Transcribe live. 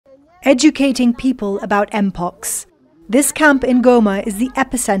Educating people about Mpox. This camp in Goma is the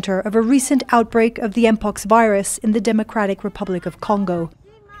epicenter of a recent outbreak of the Mpox virus in the Democratic Republic of Congo.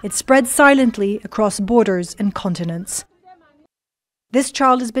 It spread silently across borders and continents. This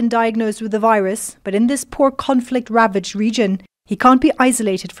child has been diagnosed with the virus, but in this poor conflict-ravaged region, he can't be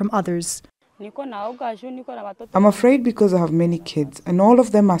isolated from others. I'm afraid because I have many kids, and all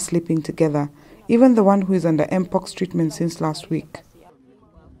of them are sleeping together, even the one who is under Mpox treatment since last week.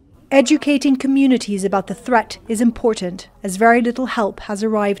 Educating communities about the threat is important, as very little help has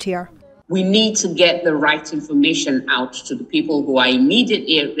arrived here. We need to get the right information out to the people who are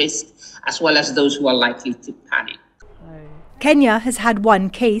immediately at risk, as well as those who are likely to panic. Kenya has had one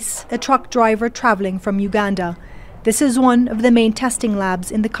case, a truck driver traveling from Uganda. This is one of the main testing labs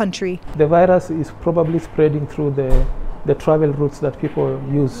in the country. The virus is probably spreading through the travel routes that people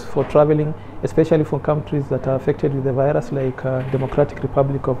use for traveling, especially for countries that are affected with the virus, like Democratic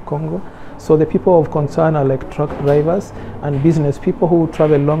Republic of Congo. So the people of concern are like truck drivers and business people who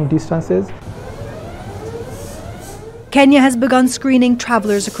travel long distances. Kenya has begun screening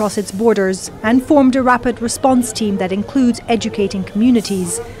travellers across its borders and formed a rapid response team that includes educating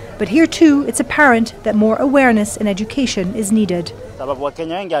communities. But here too, it's apparent that more awareness and education is needed. Many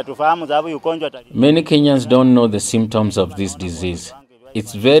Kenyans don't know the symptoms of this disease.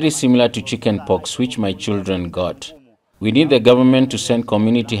 It's very similar to chickenpox, which my children got. We need the government to send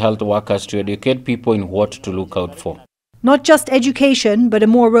community health workers to educate people in what to look out for. Not just education, but a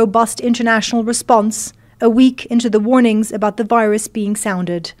more robust international response, a week into the warnings about the virus being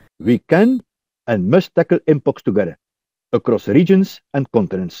sounded. We can and must tackle Mpox together, across regions and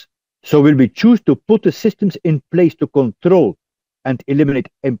continents. So will we choose to put the systems in place to control and eliminate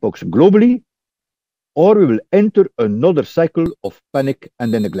Mpox globally, or we will enter another cycle of panic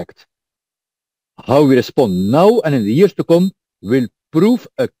and neglect. How we respond now and in the years to come will prove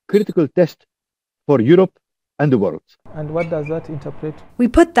a critical test for Europe and the world. And what does that interpret? We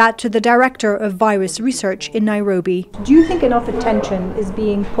put that to the Director of Virus Research in Nairobi. Do you think enough attention is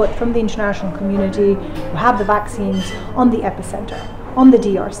being put from the international community who have the vaccines on the epicenter, on the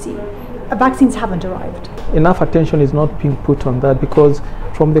DRC? Vaccines haven't arrived. Enough attention is not being put on that because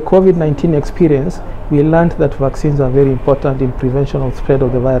from the COVID-19 experience, we learned that vaccines are very important in prevention of spread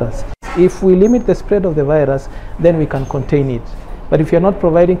of the virus. If we limit the spread of the virus, then we can contain it. But if you're not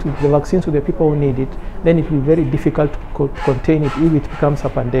providing the vaccines to the people who need it, then it will be very difficult to contain it if it becomes a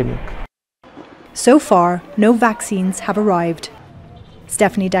pandemic. So far, no vaccines have arrived.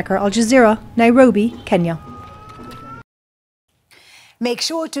 Stefanie, Dekker, Al Jazeera, Nairobi, Kenya. Make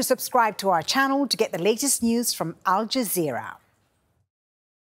sure to subscribe to our channel to get the latest news from Al Jazeera.